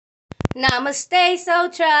Namaste, Soul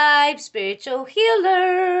Tribe, spiritual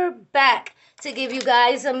healer, back to give you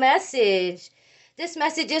guys a message. This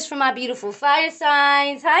message is for my beautiful fire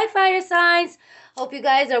signs. Hi, fire signs. Hope you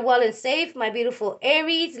guys are well and safe. My beautiful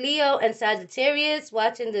Aries, Leo, and Sagittarius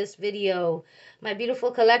watching this video. My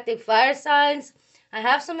beautiful collective fire signs. I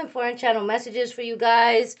have some important channel messages for you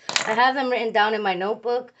guys. I have them written down in my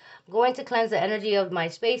notebook. I'm going to cleanse the energy of my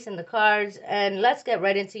space and the cards. And let's get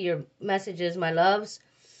right into your messages, my loves.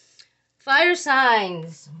 Fire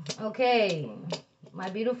signs. Okay.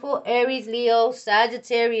 My beautiful Aries, Leo,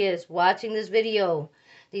 Sagittarius watching this video.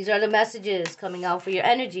 These are the messages coming out for your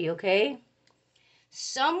energy, okay?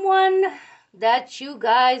 Someone that you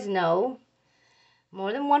guys know,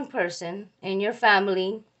 more than one person in your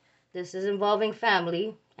family. This is involving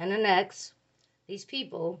family and an ex. These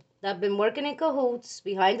people that have been working in cahoots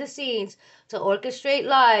behind the scenes to orchestrate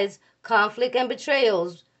lies, conflict, and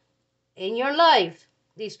betrayals in your life.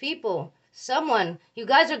 These people, someone, you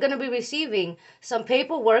guys are going to be receiving some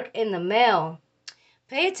paperwork in the mail.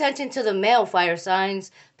 Pay attention to the mail, fire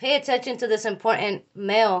signs. Pay attention to this important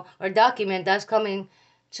mail or document that's coming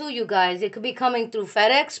to you guys. It could be coming through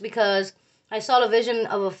FedEx because I saw the vision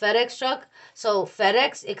of a FedEx truck. So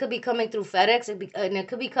FedEx, it could be coming through FedEx, and it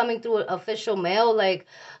could be coming through official mail, like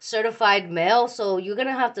certified mail. So you're going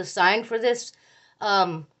to have to sign for this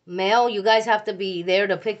mail. You guys have to be there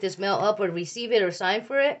to pick this mail up or receive it or sign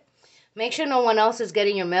for it. Make sure no one else is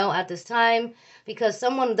getting your mail at this time because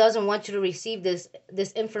someone doesn't want you to receive this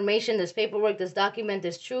information, this paperwork, this document,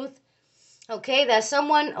 this truth. Okay, that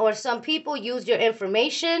someone or some people use your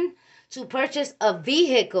information to purchase a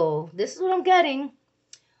vehicle. This is what I'm getting.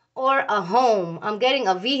 Or a home. I'm getting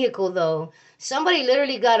a vehicle though. Somebody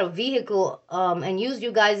literally got a vehicle and used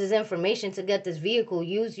you guys' information to get this vehicle.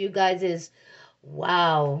 Use you guys'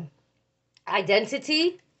 wow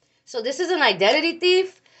identity. So this is an identity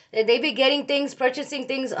thief. They be getting things, purchasing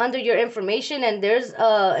things under your information, and there's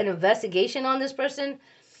an investigation on this person.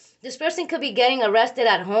 This person could be getting arrested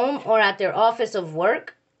at home or at their office of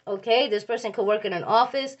work. Okay, this person could work in an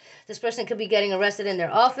office. This person could be getting arrested in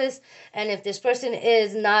their office. And if this person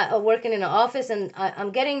is not working in an office, and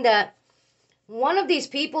I'm getting that one of these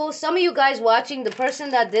people, some of you guys watching, the person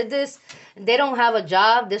that did this, they don't have a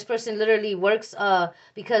job. This person literally works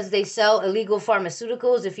because they sell illegal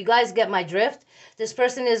pharmaceuticals. If you guys get my drift, this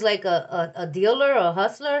person is like a dealer or a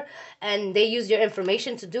hustler, and they use your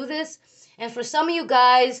information to do this. And for some of you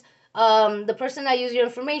guys, the person that used your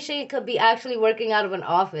information could be actually working out of an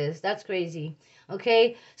office. That's crazy.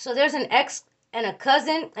 Okay, so there's an ex and a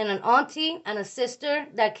cousin and an auntie and a sister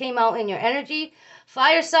that came out in your energy.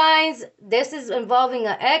 Fire signs, this is involving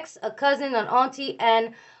an ex, a cousin, an auntie,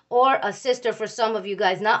 and or a sister for some of you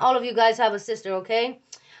guys. Not all of you guys have a sister, okay?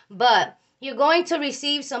 But you're going to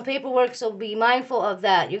receive some paperwork, so be mindful of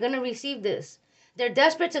that. You're going to receive this. They're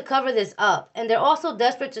desperate to cover this up, and they're also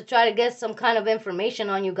desperate to try to get some kind of information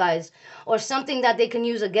on you guys or something that they can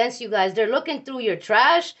use against you guys. They're looking through your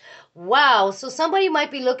trash. Wow, so somebody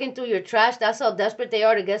might be looking through your trash. That's how desperate they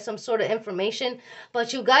are to get some sort of information.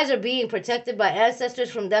 But you guys are being protected by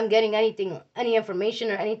ancestors from them getting anything, any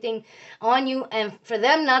information or anything on you, and for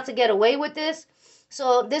them not to get away with this.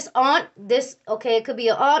 So this aunt, okay, it could be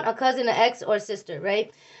an aunt, a cousin, an ex, or a sister,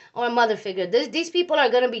 right? Or a mother figure. These people are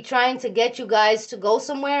going to be trying to get you guys to go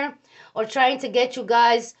somewhere or trying to get you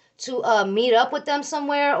guys to meet up with them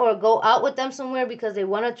somewhere or go out with them somewhere because they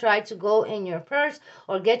want to try to go in your purse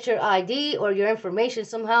or get your ID or your information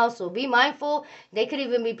somehow. So be mindful. They could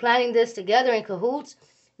even be planning this together in cahoots.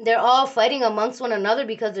 They're all fighting amongst one another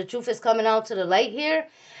because the truth is coming out to the light here.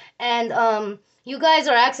 And you guys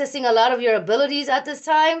are accessing a lot of your abilities at this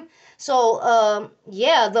time. So,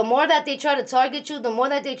 yeah, the more that they try to target you, the more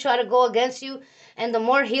that they try to go against you, and the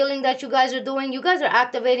more healing that you guys are doing, you guys are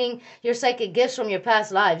activating your psychic gifts from your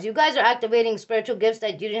past lives. You guys are activating spiritual gifts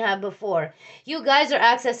that you didn't have before. You guys are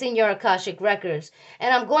accessing your Akashic records.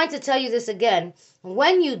 And I'm going to tell you this again.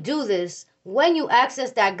 When you do this, when you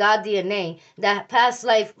access that God DNA, that past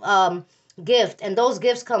life gift, and those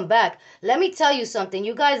gifts come back, let me tell you something.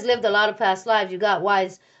 You guys lived a lot of past lives. You got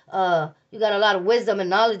wise, you got a lot of wisdom and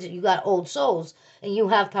knowledge. You got old souls, and you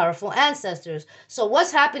have powerful ancestors. So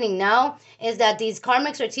what's happening now is that these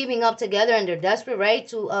karmics are teaming up together, and they're desperate, right,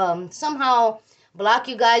 to somehow block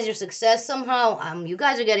you guys, your success. Somehow, you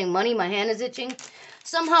guys are getting money. My hand is itching.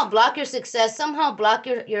 Somehow block your success. Somehow block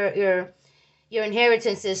your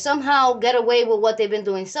inheritances. Somehow get away with what they've been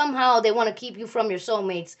doing. Somehow they want to keep you from your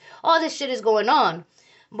soulmates. All this shit is going on.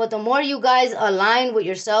 But the more you guys align with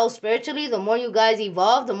yourselves spiritually, the more you guys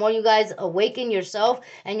evolve, the more you guys awaken yourself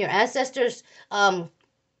and your ancestors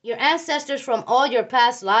from all your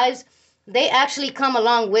past lives, they actually come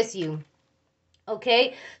along with you.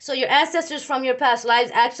 Okay, so your ancestors from your past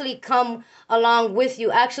lives actually come along with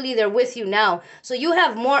you. Actually, they're with you now. So you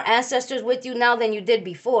have more ancestors with you now than you did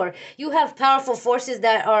before. You have powerful forces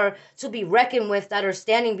that are to be reckoned with, that are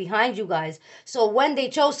standing behind you guys. So when they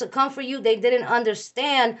chose to come for you, they didn't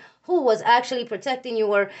understand who was actually protecting you,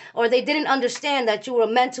 or they didn't understand that you were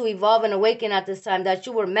meant to evolve and awaken at this time, that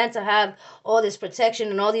you were meant to have all this protection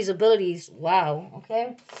and all these abilities. Wow.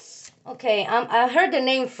 Okay. Okay, I heard the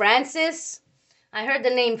name Francis. I heard the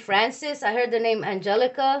name Francis. I heard the name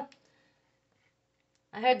Angelica.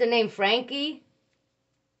 I heard the name Frankie.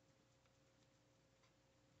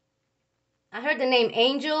 I heard the name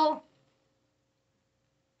Angel.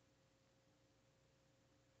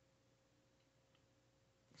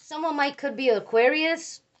 Someone might could be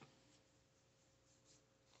Aquarius.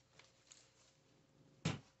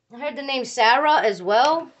 I heard the name Sarah as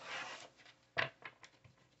well.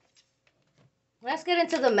 Let's get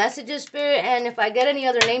into the messages, Spirit. And if I get any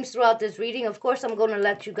other names throughout this reading, of course, I'm going to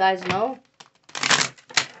let you guys know.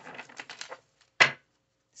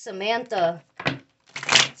 Samantha.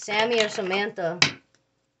 Sammy or Samantha.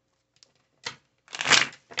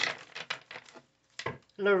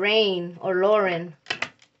 Lorraine or Lauren.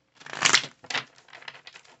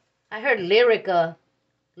 I heard Lyrica.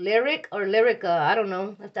 Lyric or Lyrica. I don't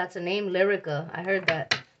know if that's a name. Lyrica. I heard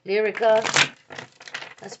that. Lyrica.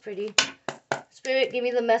 That's pretty. Spirit, give me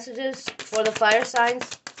the messages for the fire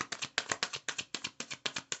signs.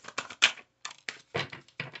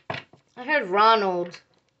 I heard Ronald.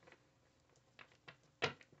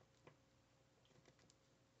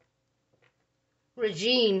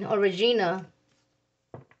 Regine or Regina.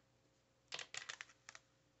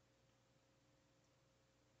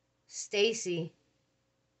 Stacy.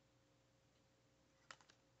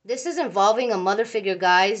 This is involving a mother figure,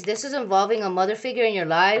 guys. This is involving a mother figure in your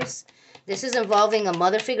lives. This is involving a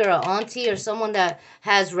mother figure, an auntie, or someone that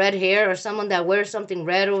has red hair, or someone that wears something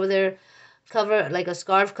red over their cover, like a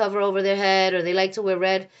scarf cover over their head, or they like to wear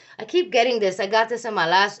red. I keep getting this. I got this in my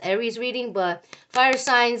last Aries reading, but fire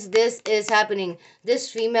signs, this is happening.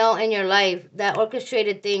 This female in your life that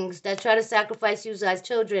orchestrated things, that try to sacrifice you as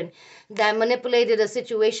children, that manipulated a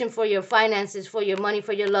situation for your finances, for your money,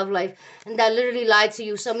 for your love life, and that literally lied to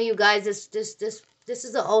you. Some of you guys, this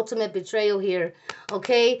is the ultimate betrayal here.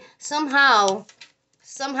 Okay? Somehow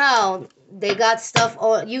they got stuff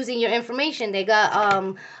using your information. They got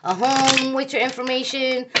a home with your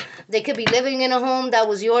information. They could be living in a home that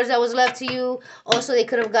was yours, that was left to you. Also, they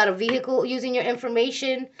could have got a vehicle using your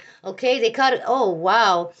information. Okay, they got it. Oh,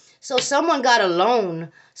 wow. So someone got a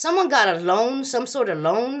loan. Someone got a loan, some sort of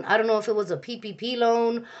loan. I don't know if it was a PPP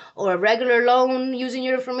loan or a regular loan using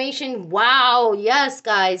your information. Wow. Yes,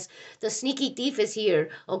 guys. The sneaky thief is here.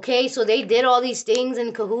 Okay, so they did all these things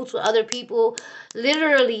in cahoots with other people.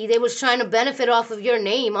 Literally, they was trying to benefit off of your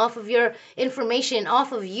name, off of your information,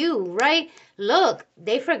 off of you, right? Look,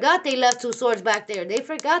 they forgot they left two swords back there. They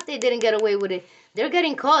forgot they didn't get away with it. They're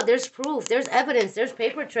getting caught. There's proof. There's evidence. There's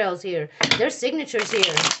paper trails here. There's signatures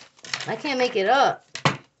here. I can't make it up.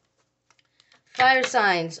 Fire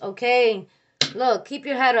signs, okay? Look, keep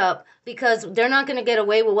your head up because they're not going to get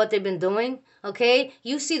away with what they've been doing, okay?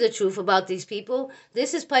 You see the truth about these people.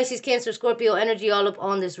 This is Pisces, Cancer, Scorpio energy all up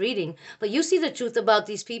on this reading. But you see the truth about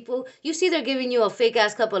these people. You see they're giving you a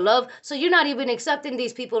fake-ass cup of love, so you're not even accepting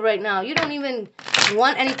these people right now. You don't even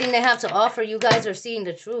want anything they have to offer. You guys are seeing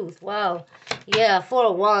the truth. Wow. Yeah, Four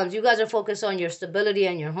of Wands. You guys are focused on your stability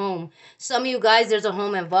and your home. Some of you guys, there's a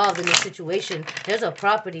home involved in this situation. There's a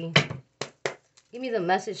property. Give me the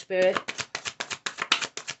message, Spirit.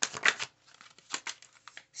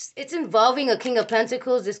 It's involving a King of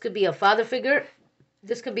Pentacles. This could be a father figure.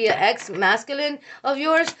 This could be an ex-masculine of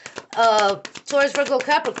yours. Taurus, Virgo,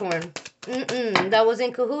 Capricorn. That was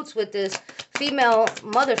in cahoots with this female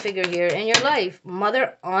mother figure here in your life.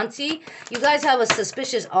 Mother, auntie. You guys have a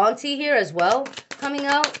suspicious auntie here as well coming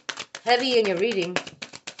out. Heavy in your reading.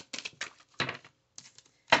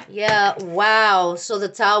 Yeah, wow. So the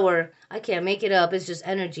Tower. I can't make it up. It's just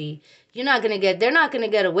energy. They're not going to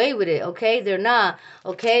get away with it, okay? They're not,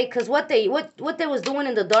 okay? Because what they was doing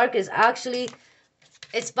in the dark is actually,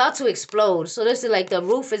 it's about to explode. So this is like the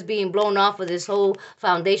roof is being blown off of this whole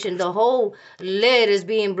foundation. The whole lid is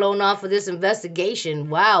being blown off of this investigation.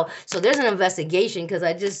 Wow. So there's an investigation because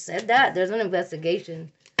I just said that. There's an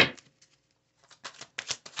investigation.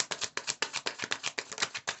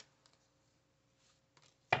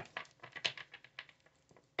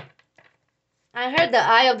 I heard the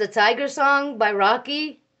Eye of the Tiger song by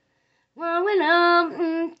Rocky.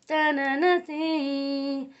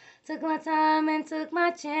 Took my time and took my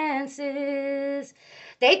chances.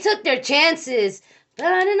 They took their chances.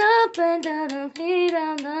 Burning up and down the heat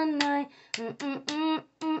of the night.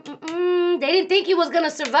 They didn't think he was gonna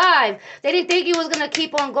survive. They didn't think he was gonna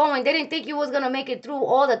keep on going. They didn't think he was gonna make it through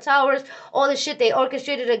all the towers, all the shit they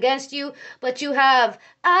orchestrated against you. But you have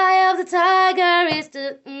Eye of the Tiger is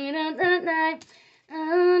the night.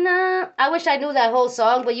 I wish I knew that whole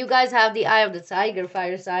song, but you guys have the Eye of the Tiger,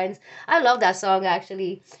 fire signs. I love that song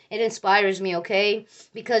actually. It inspires me, okay?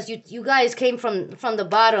 Because you guys came from the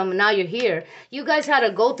bottom and now you're here. You guys had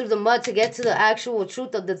to go through the mud to get to the actual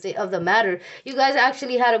truth of the matter. You guys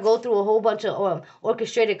actually had to go through a whole bunch of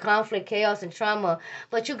orchestrated conflict, chaos, and trauma.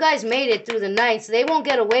 But you guys made it through the night, so they won't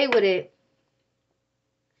get away with it.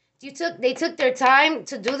 They took their time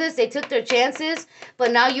to do this. They took their chances,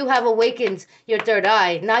 but now you have awakened your third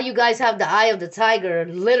eye. Now you guys have the Eye of the Tiger,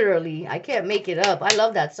 literally. I can't make it up. I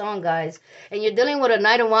love that song, guys. And you're dealing with a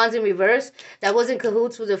Knight of Wands in reverse that was in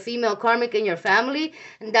cahoots with a female karmic in your family,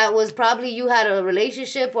 and that was probably you had a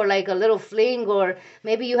relationship or like a little fling, or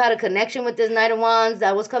maybe you had a connection with this Knight of Wands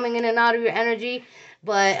that was coming in and out of your energy.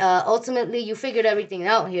 But ultimately, you figured everything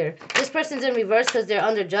out here. This person's in reverse because they're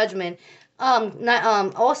under judgment.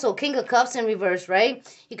 Also King of Cups in reverse, right?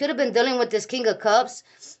 You could have been dealing with this King of Cups,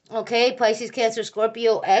 okay? Pisces, Cancer,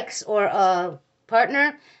 Scorpio, ex or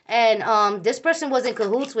partner, and this person was in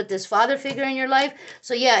cahoots with this father figure in your life.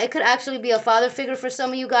 So yeah, it could actually be a father figure for some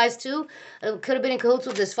of you guys too. It could have been in cahoots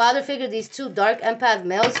with this father figure, these two dark empath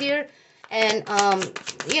males here. And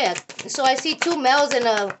yeah, so I see two males and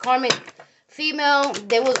a karmic female.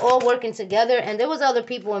 They was all working together, and there was other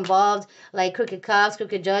people involved, like crooked cops,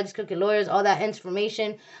 crooked judges, crooked lawyers, all that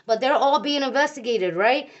information. But they're all being investigated,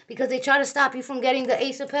 right? Because they try to stop you from getting the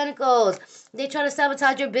Ace of Pentacles. They try to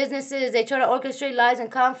sabotage your businesses. They try to orchestrate lies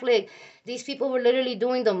and conflict. These people were literally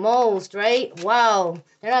doing the most, right? Wow.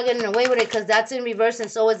 They're not getting away with it because that's in reverse,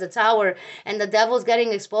 and so is the Tower. And the devil's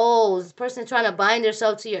getting exposed. Person trying to bind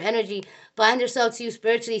themselves to your energy, bind themselves to you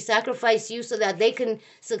spiritually, sacrifice you so that they can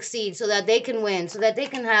succeed, so that they can win, so that they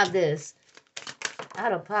can have this.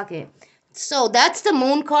 Out of pocket. So that's the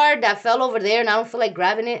Moon card that fell over there, and I don't feel like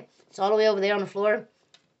grabbing it. It's all the way over there on the floor.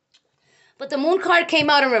 But the Moon card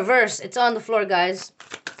came out in reverse. It's on the floor, guys.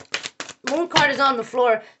 Moon card is on the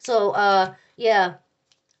floor. So, yeah.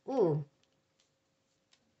 Ooh.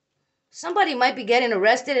 Somebody might be getting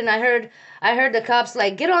arrested, and I heard the cops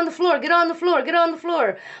like, get on the floor, get on the floor, get on the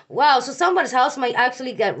floor. Wow, so somebody's house might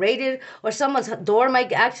actually get raided, or someone's door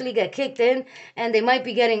might actually get kicked in, and they might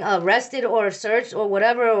be getting arrested or searched or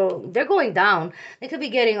whatever, or they're going down. They could be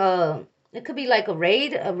getting it could be like a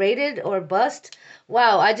raided or bust.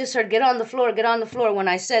 Wow, I just heard get on the floor when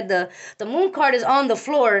I said the Moon card is on the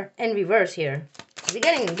floor in reverse here.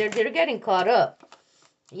 They're getting caught up.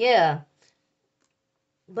 Yeah.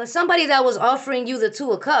 But somebody that was offering you the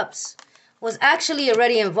Two of Cups was actually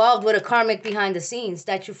already involved with a karmic behind the scenes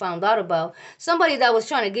that you found out about. Somebody that was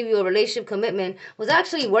trying to give you a relationship commitment was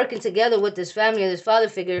actually working together with this family or this father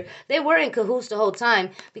figure. They were in cahoots the whole time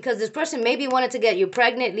because this person maybe wanted to get you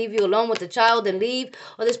pregnant, leave you alone with the child and leave.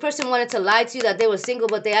 Or this person wanted to lie to you that they were single,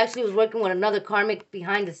 but they actually was working with another karmic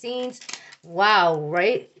behind the scenes. Wow,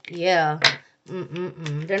 right? Yeah.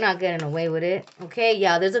 They're not getting away with it. Okay,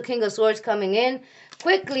 yeah, there's a King of Swords coming in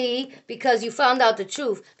quickly because you found out the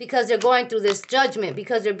truth, because they're going through this judgment,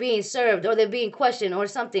 because they're being served or they're being questioned or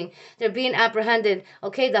something. They're being apprehended.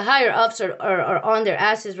 Okay, the higher ups are on their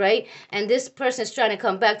asses, right? And this person's trying to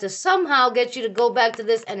come back to somehow get you to go back to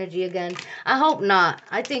this energy again. I hope not.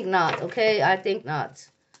 I think not. Okay, I think not.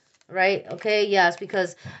 Right? Okay, yes,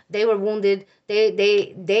 because they were wounded.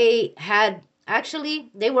 They had... Actually,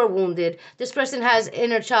 they were wounded. This person has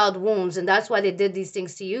inner child wounds, and that's why they did these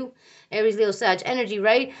things to you. Aries, Leo, Sag energy,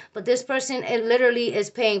 right? But this person, it literally is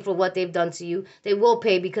paying for what they've done to you. They will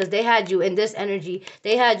pay because they had you in this energy.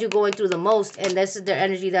 They had you going through the most, and this is their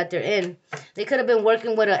energy that they're in. They could have been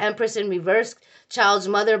working with an Empress in reverse, child's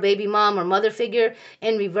mother, baby mom, or mother figure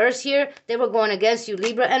in reverse here. They were going against you.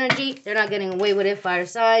 Libra energy, they're not getting away with it. Fire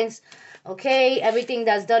signs. Okay, everything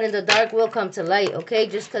that's done in the dark will come to light. Okay,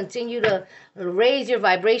 just continue to raise your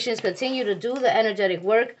vibrations, continue to do the energetic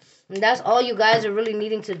work, and that's all you guys are really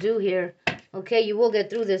needing to do here. Okay, you will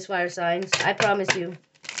get through this, fire signs. I promise you.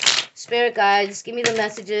 Spirit guides, give me the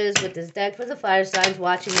messages with this deck for the fire signs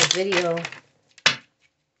watching this video.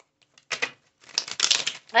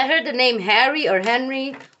 I heard the name Harry or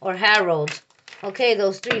Henry or Harold. Okay,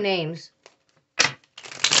 those three names.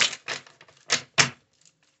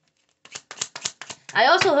 I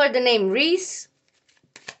also heard the name Reese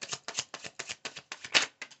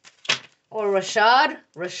or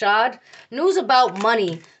Rashad. News about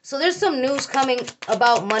money. So there's some news coming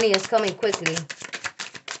about money is coming quickly.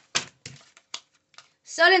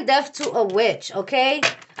 Sudden death to a witch, okay?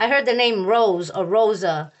 I heard the name Rose or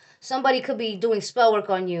Rosa. Somebody could be doing spell work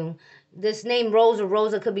on you. This name Rose or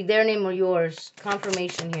Rosa could be their name or yours.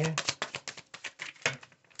 Confirmation here.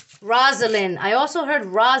 Rosalind. I also heard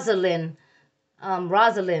Rosalind.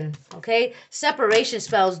 Rosalind, okay? Separation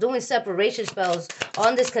spells, doing separation spells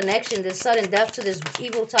on this connection, this sudden death to this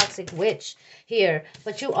evil toxic witch here.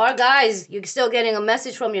 But you are, guys, you're still getting a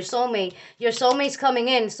message from your soulmate. Your soulmate's coming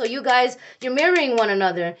in. So you guys, you're mirroring one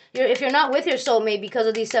another. If you're not with your soulmate because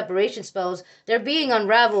of these separation spells, they're being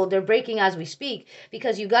unraveled. They're breaking as we speak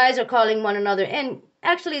because you guys are calling one another in.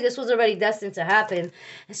 Actually, this was already destined to happen.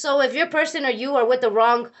 So if your person or you are with the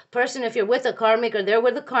wrong person, if you're with a karmic or they're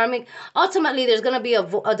with a karmic, ultimately there's going to be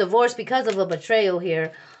a divorce because of a betrayal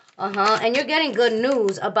here. And you're getting good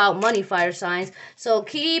news about money, fire signs. So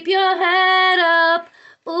keep your head up.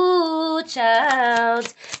 Ooh, child.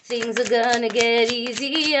 Things are going to get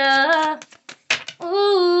easier.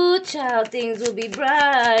 Ooh, child. Things will be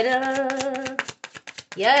brighter.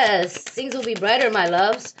 Yes, things will be brighter, my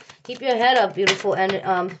loves. Keep your head up, beautiful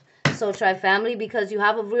and Soul Tribe family, because you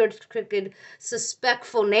have a weird, crooked,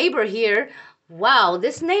 suspectful neighbor here. Wow,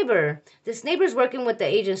 this neighbor's working with the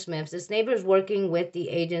Agent Smiths. This neighbor's working with the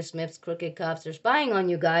Agent Smiths, crooked cops. They're spying on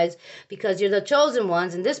you guys because you're the chosen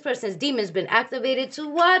ones, and this person's demon's been activated to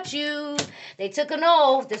watch you. They took an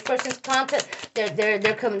oath. This person's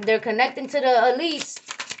they're connecting to the elites,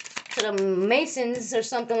 to the Masons or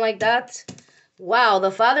something like that. Wow, the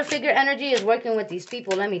father figure energy is working with these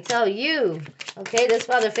people, let me tell you. Okay, this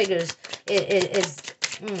father figure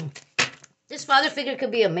this father figure could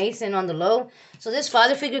be a Mason on the low. So this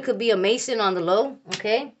father figure could be a Mason on the low,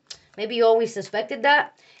 okay? Maybe you always suspected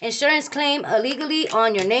that. Insurance claim illegally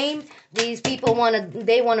on your name. These people want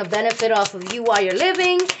to benefit off of you while you're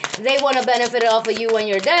living. They want to benefit off of you when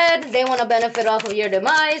you're dead. They want to benefit off of your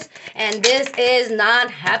demise. And this is not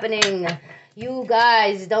happening. You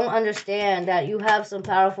guys don't understand that you have some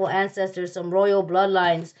powerful ancestors, some royal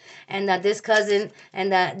bloodlines, and that this cousin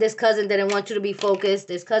didn't want you to be focused.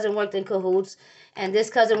 This cousin worked in cahoots, and this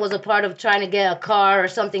cousin was a part of trying to get a car or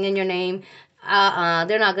something in your name.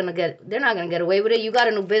 They're not gonna get away with it. You got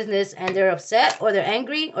a new business, and they're upset or they're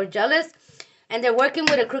angry or jealous. And they're working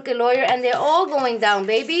with a crooked lawyer, and they're all going down,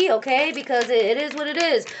 baby, okay? Because it is what it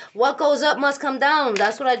is. What goes up must come down.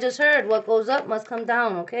 That's what I just heard. What goes up must come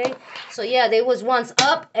down, okay? So, yeah, they was once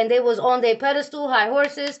up, and they was on their pedestal, high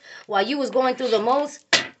horses, while you was going through the most.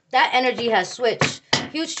 That energy has switched.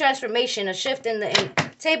 Huge transformation, a shift in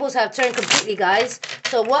tables have turned completely, guys.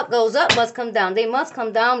 So what goes up must come down. They must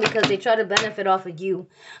come down because they try to benefit off of you.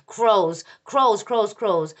 Crows.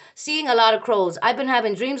 Seeing a lot of crows. I've been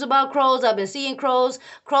having dreams about crows. I've been seeing crows.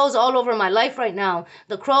 Crows all over my life right now.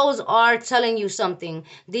 The crows are telling you something.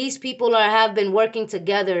 These people have been working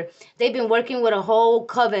together. They've been working with a whole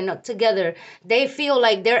coven together. They feel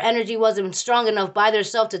like their energy wasn't strong enough by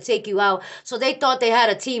themselves to take you out. So they thought they had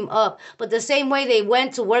a team up. But the same way they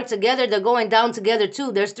went to work together, they're going down together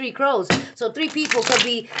too. There's 3 crows. So 3 people could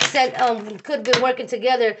be working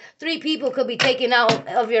together. 3 people could be taken out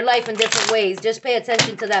of your life in different ways. Just pay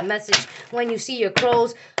attention to that message when you see your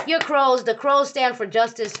crows. Your crows, the crows stand for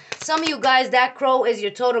justice. Some of you guys, that crow is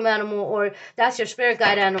your totem animal, or that's your spirit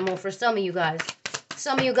guide animal for some of you guys.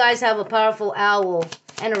 Some of you guys have a powerful owl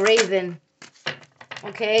and a raven.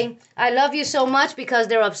 Okay, I love you so much because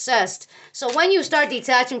they're obsessed. So when you start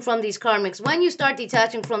detaching from these karmics, when you start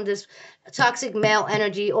detaching from this toxic male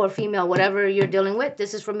energy or female, whatever you're dealing with,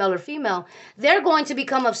 this is for male or female, they're going to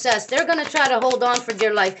become obsessed. They're going to try to hold on for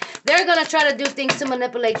dear life. They're going to try to do things to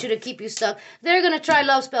manipulate you, to keep you stuck. They're going to try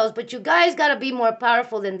love spells, but you guys got to be more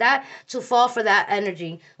powerful than that to fall for that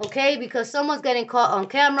energy, okay? Because someone's getting caught on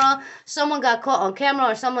camera, someone got caught on camera,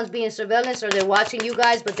 or someone's being surveillance, or they're watching you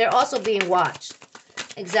guys, but they're also being watched.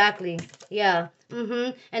 Exactly. Yeah.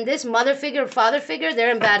 And this mother figure, father figure,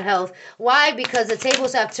 they're in bad health. Why? Because the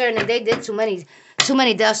tables have turned and they did too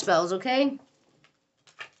many death spells, okay?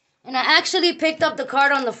 And I actually picked up the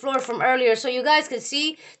card on the floor from earlier so you guys could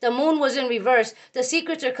see the moon was in reverse. The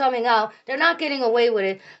secrets are coming out. They're not getting away with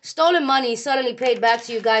it. Stolen money suddenly paid back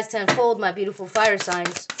to you guys tenfold, my beautiful fire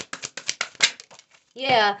signs.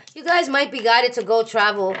 Yeah, you guys might be guided to go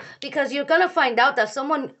travel because you're going to find out that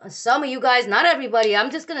some of you guys, not everybody, I'm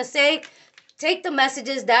just going to say, take the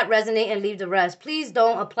messages that resonate and leave the rest. Please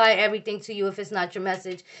don't apply everything to you if it's not your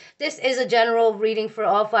message. This is a general reading for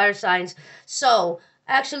all fire signs. So,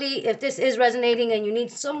 actually, if this is resonating and you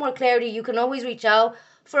need some more clarity, you can always reach out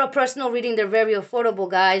for a personal reading. They're very affordable,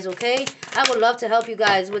 guys, okay? I would love to help you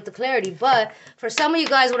guys with the clarity. But for some of you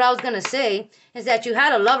guys, what I was going to say is that you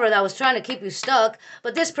had a lover that was trying to keep you stuck,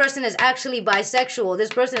 but this person is actually bisexual.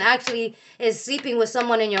 This person actually is sleeping with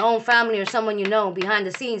someone in your own family or someone you know behind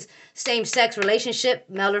the scenes. Same-sex relationship,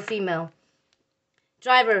 male or female.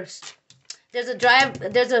 Drivers. There's a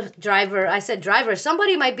driver. I said driver.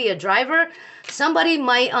 Somebody might be a driver. Somebody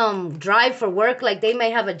might drive for work. Like they may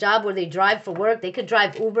have a job where they drive for work. They could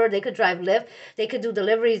drive Uber. They could drive Lyft. They could do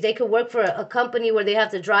deliveries. They could work for a company where they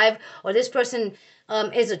have to drive. Or this person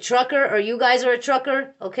is a trucker, or you guys are a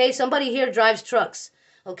trucker. Okay, somebody here drives trucks.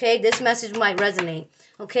 Okay, this message might resonate.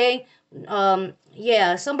 Okay,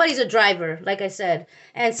 yeah, somebody's a driver, like I said,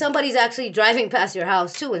 and somebody's actually driving past your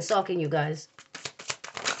house too and stalking you guys.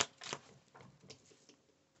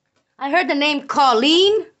 I heard the name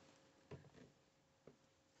Colleen.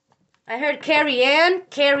 I heard Carrie Ann,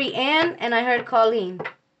 and I heard Colleen.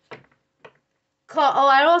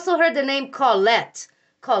 I also heard the name Colette,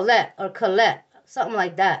 or Colette, something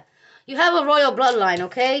like that. You have a royal bloodline,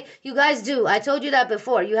 okay? You guys do. I told you that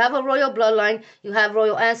before. You have a royal bloodline. You have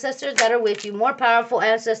royal ancestors that are with you, more powerful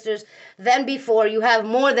ancestors than before. You have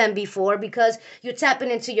more than before because you're tapping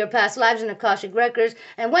into your past lives and Akashic records.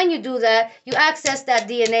 And when you do that, you access that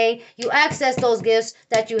DNA. You access those gifts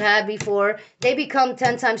that you had before. They become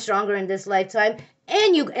 10 times stronger in this lifetime.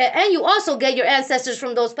 And you also get your ancestors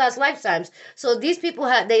from those past lifetimes. So these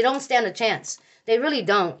people they don't stand a chance. They really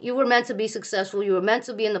don't. You were meant to be successful. You were meant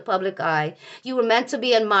to be in the public eye. You were meant to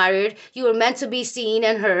be admired. You were meant to be seen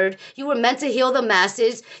and heard. You were meant to heal the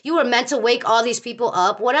masses. You were meant to wake all these people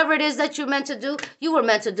up. Whatever it is that you're meant to do, you were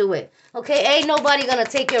meant to do it. Okay? Ain't nobody gonna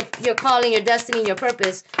take your calling, your destiny, and your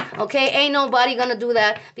purpose. Okay? Ain't nobody gonna do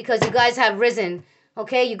that because you guys have risen.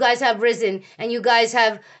 Okay, you guys have risen, and you guys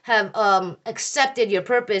have accepted your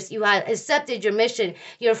purpose. You have accepted your mission.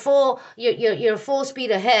 You're full speed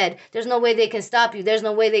ahead. There's no way they can stop you. There's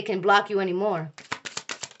no way they can block you anymore.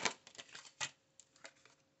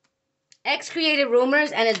 X created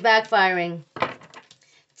rumors and it's backfiring.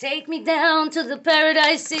 Take me down to the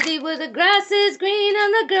paradise city where the grass is green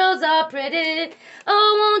and the girls are pretty.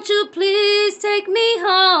 Oh, won't you please take me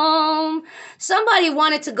home? Somebody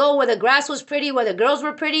wanted to go where the grass was pretty, where the girls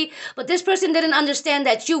were pretty, but this person didn't understand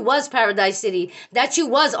that you was Paradise City, that you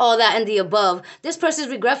was all that and the above. This person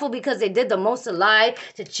is regretful because they did the most to lie,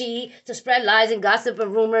 to cheat, to spread lies and gossip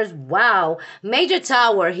and rumors. Wow. Major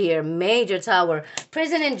tower here. Major tower.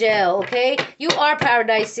 Prison and jail, okay? You are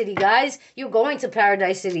Paradise City, guys. You're going to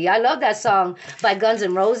Paradise City. I love that song by Guns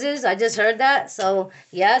N' Roses. I just heard that. So,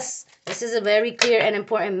 yes. This is a very clear and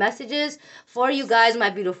important messages for you guys, my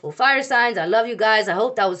beautiful fire signs. I love you guys. I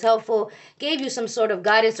hope that was helpful. Gave you some sort of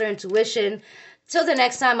guidance or intuition. Till the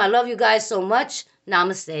next time, I love you guys so much.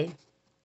 Namaste.